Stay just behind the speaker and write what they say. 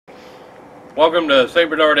Welcome to St.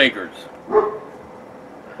 Bernard Acres.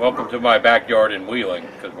 Welcome to my backyard in Wheeling,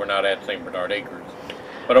 because we're not at St. Bernard Acres.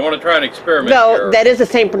 But I want to try an experiment here. No, that is a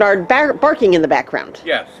St. Bernard barking in the background.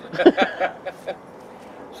 Yes.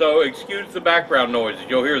 So excuse the background noises.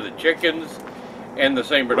 You'll hear the chickens and the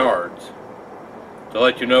St. Bernards. To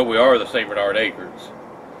let you know we are the St. Bernard Acres.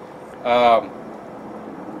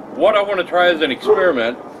 What I want to try is an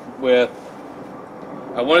experiment with,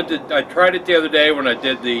 I tried it the other day when I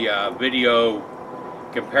did the video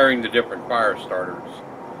comparing the different fire starters.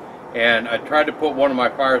 And I tried to put one of my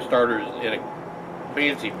fire starters in a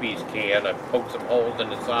Fancy Feast can. I poked some holes in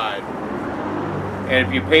the side. And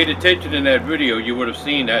if you paid attention in that video, you would have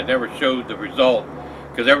seen that it never showed the result.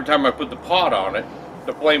 Because every time I put the pot on it,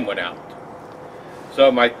 the flame went out.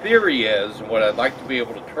 So my theory is, and what I'd like to be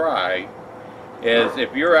able to try, is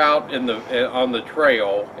if you're out on the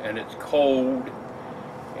trail and it's cold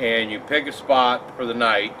and you pick a spot for the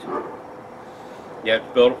night, you have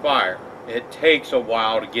to build a fire. It takes a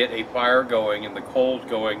while to get a fire going and the coals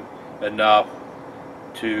going enough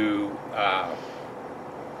to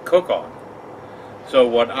cook on. So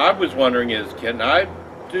what I was wondering is, can I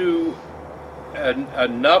do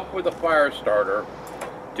enough with a fire starter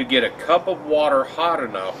to get a cup of water hot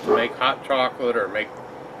enough to make hot chocolate or make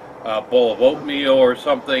a bowl of oatmeal or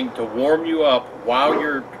something to warm you up while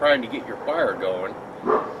you're trying to get your fire going,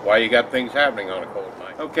 while you got things happening on a cold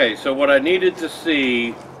night. Okay, so what I needed to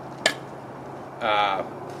see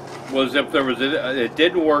was if there was it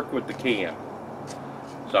didn't work with the can.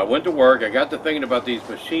 So I went to work. I got to thinking about these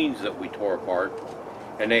machines that we tore apart,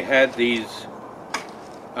 and they had these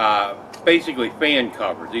basically fan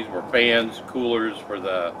covers. These were fans, coolers for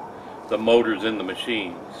the motors in the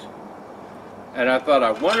machines. And I thought,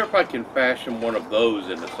 I wonder if I can fashion one of those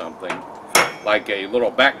into something, like a little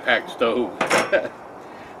backpack stove.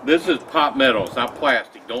 This is pot metal, it's not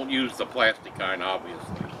plastic. Don't use the plastic kind,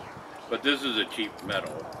 obviously. But this is a cheap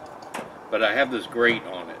metal. But I have this grate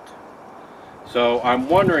on it. So I'm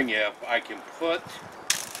wondering if I can put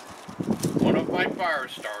one of my fire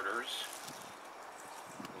starters,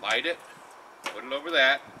 light it, put it over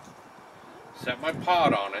that, set my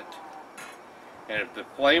pot on it, and if the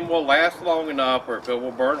flame will last long enough, or if it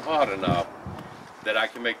will burn hot enough, that I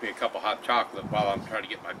can make me a cup of hot chocolate while I'm trying to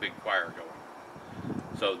get my big fire going.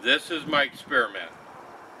 So this is my experiment.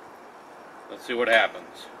 Let's see what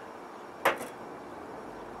happens.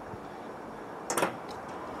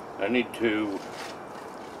 I need to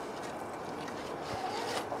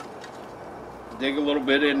dig a little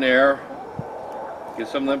bit in there, get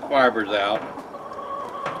some of them fibers out.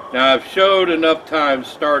 Now I've showed enough times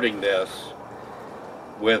starting this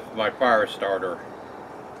with my fire starter,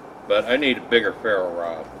 but I need a bigger ferro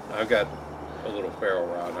rod. I've got a little ferro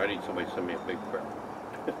rod. I need somebody to send me a big ferro.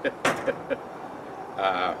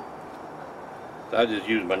 So I just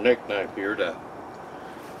use my neck knife here to,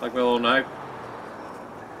 like my little knife.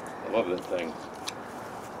 I love that thing.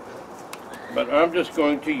 But I'm just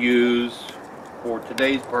going to use, for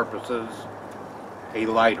today's purposes, a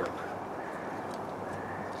lighter,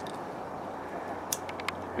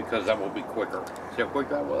 because that will be quicker. See how quick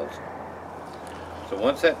that was? So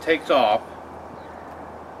once that takes off,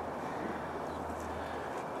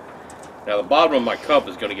 now the bottom of my cup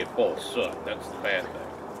is going to get full of soot. That's the bad thing.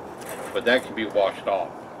 But that can be washed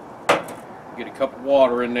off. Get a cup of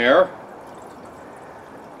water in there.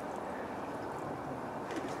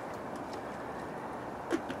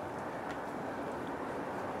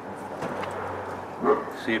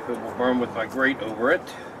 See if it will burn with my grate over it.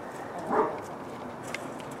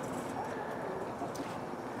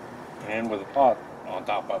 And with a pot on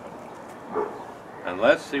top of it. And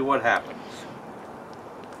let's see what happens.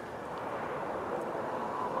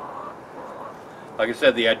 Like I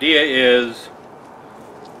said, the idea is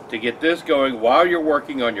to get this going while you're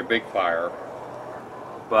working on your big fire,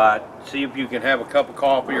 but see if you can have a cup of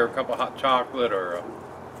coffee or a cup of hot chocolate or a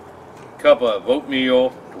cup of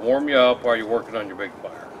oatmeal to warm you up while you're working on your big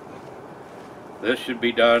fire. This should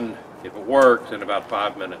be done, if it works, in about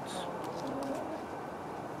 5 minutes.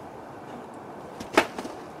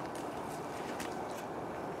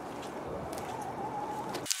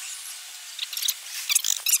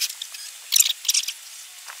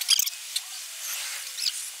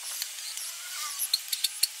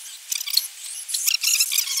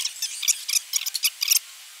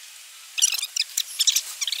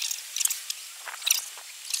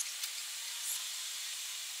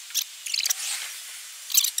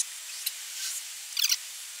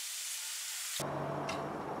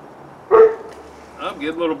 I'm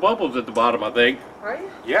getting little bubbles at the bottom, I think. Are you?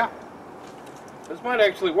 Yeah. This might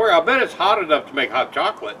actually work. I bet it's hot enough to make hot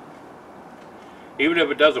chocolate, even if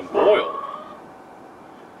it doesn't boil.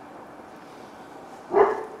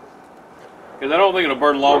 Because I don't think it'll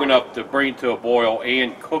burn long enough to bring to a boil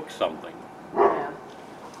and cook something. Yeah.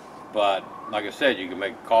 But like I said, you can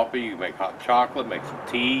make coffee, you can make hot chocolate, make some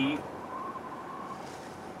tea,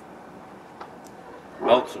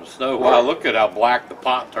 melt some snow. Wow, look at how black the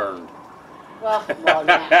pot turned. Well,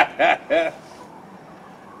 yeah. That's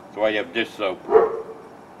why you have dish soap.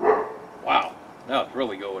 Wow, now it's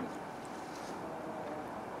really going.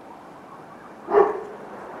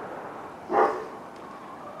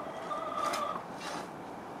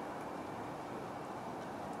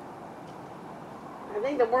 I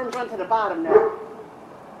think the worms went to the bottom now.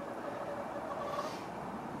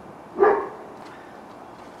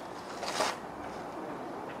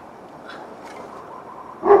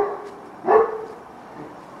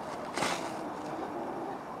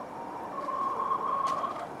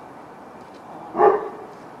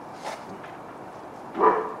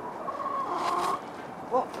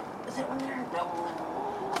 Well, is it one there? No.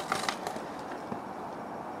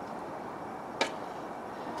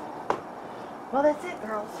 Well, that's it,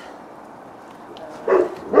 girls.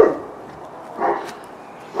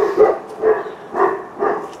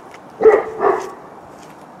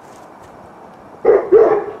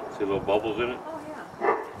 See little bubbles in it? Oh,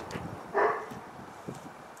 yeah.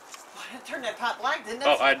 It turned that pot black, didn't it?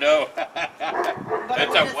 Oh, I know. But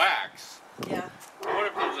That's a wax. Yeah. I wonder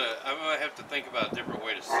if there's a. I might have to think about a different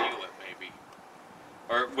way to seal it, maybe.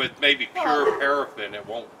 Or with maybe pure Well, paraffin, it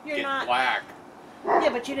won't you're get not- black. Yeah,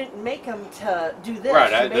 but you didn't make them to do this.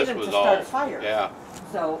 Right, You made this them was to start all. a fire. Yeah,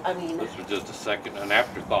 So, I mean, this was just a second, an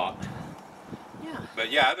afterthought. yeah.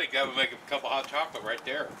 But yeah, I think that would make a cup of hot chocolate right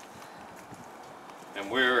there.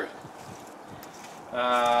 And we're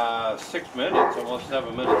 6 minutes, almost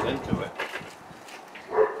 7 minutes into it.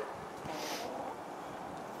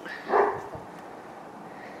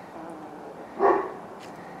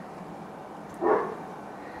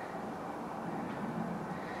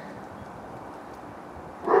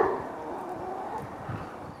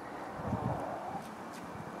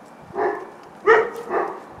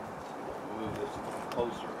 Move this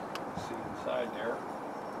closer, see inside there.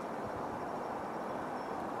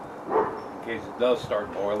 In case it does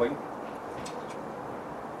start boiling.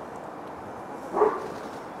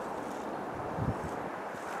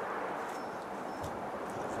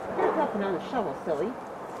 There's nothing on the shovel, silly.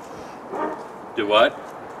 Do what?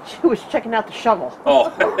 She was checking out the shovel. Oh.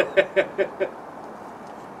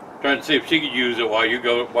 Trying to see if she could use it while you're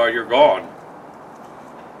gone.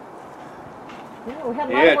 Yeah, we had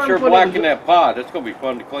a lot Yeah, of it's worms sure when it black was- in that pot. It's gonna be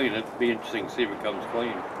fun to clean. It'll be interesting to see if it comes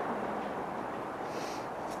clean.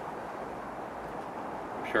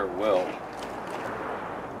 I'm sure it will.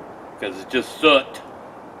 Because it's just soot.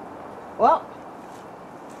 Well,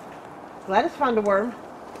 Gladys found a worm.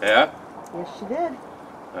 Yeah? Yes, she did.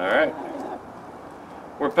 Alright.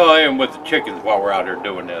 We're playing with the chickens while we're out here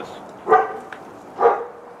doing this. Okay,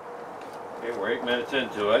 we're 8 minutes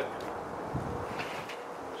into it.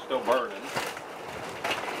 Still burning.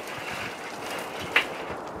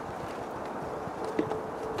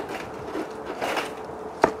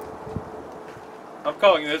 I'm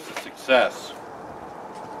calling this a success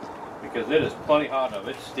because it is plenty hot enough.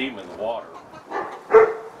 It's steaming the water.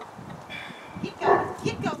 Keep going.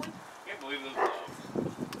 Keep going. Can't believe those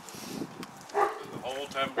dogs. The whole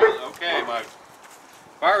time. Okay, my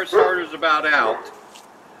fire starter's about out.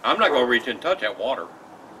 I'm not going to reach and touch that water.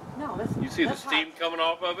 No, that's You see the that's steam hot. coming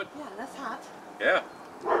off of it? Yeah, that's hot. Yeah.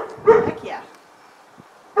 Heck yeah.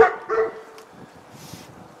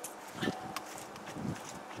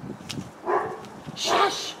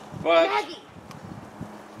 Shush! But, Maggie!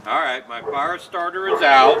 alright, my fire starter is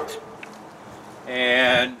out.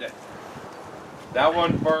 And that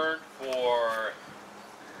one burned for,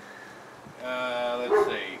 let's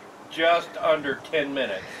see, just under 10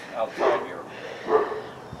 minutes outside here.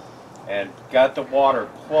 And got the water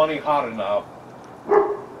plenty hot enough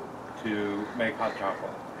to make hot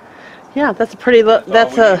chocolate. Yeah, that's a pretty look.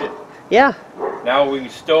 That's all we needed. Yeah. Now we can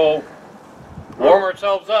still warm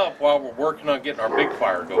ourselves up while we're working on getting our big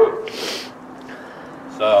fire going.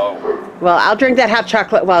 So, Well, I'll drink that hot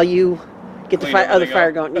chocolate while you get the Clean other everything fire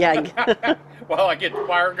up. going. Yeah, while I get the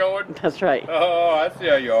fire going. that's right. Oh, I see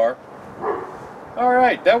how you are. All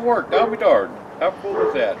right, that worked. I'll be darned. How cool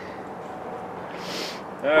is that?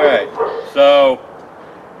 All right, so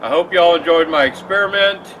I hope y'all enjoyed my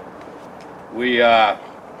experiment.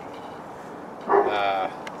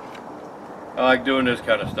 I like doing this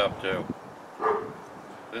kind of stuff too.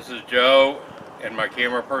 This is Joe and my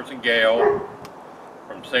camera person Gail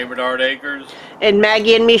from St. Bernard Acres. And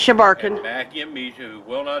Maggie and Misha And barking. Maggie and Misha, who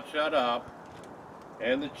will not shut up.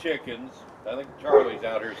 And the chickens. I think Charlie's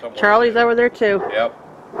out here somewhere. Charlie's too. over there too.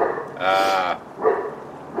 Yep.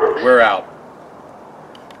 We're out.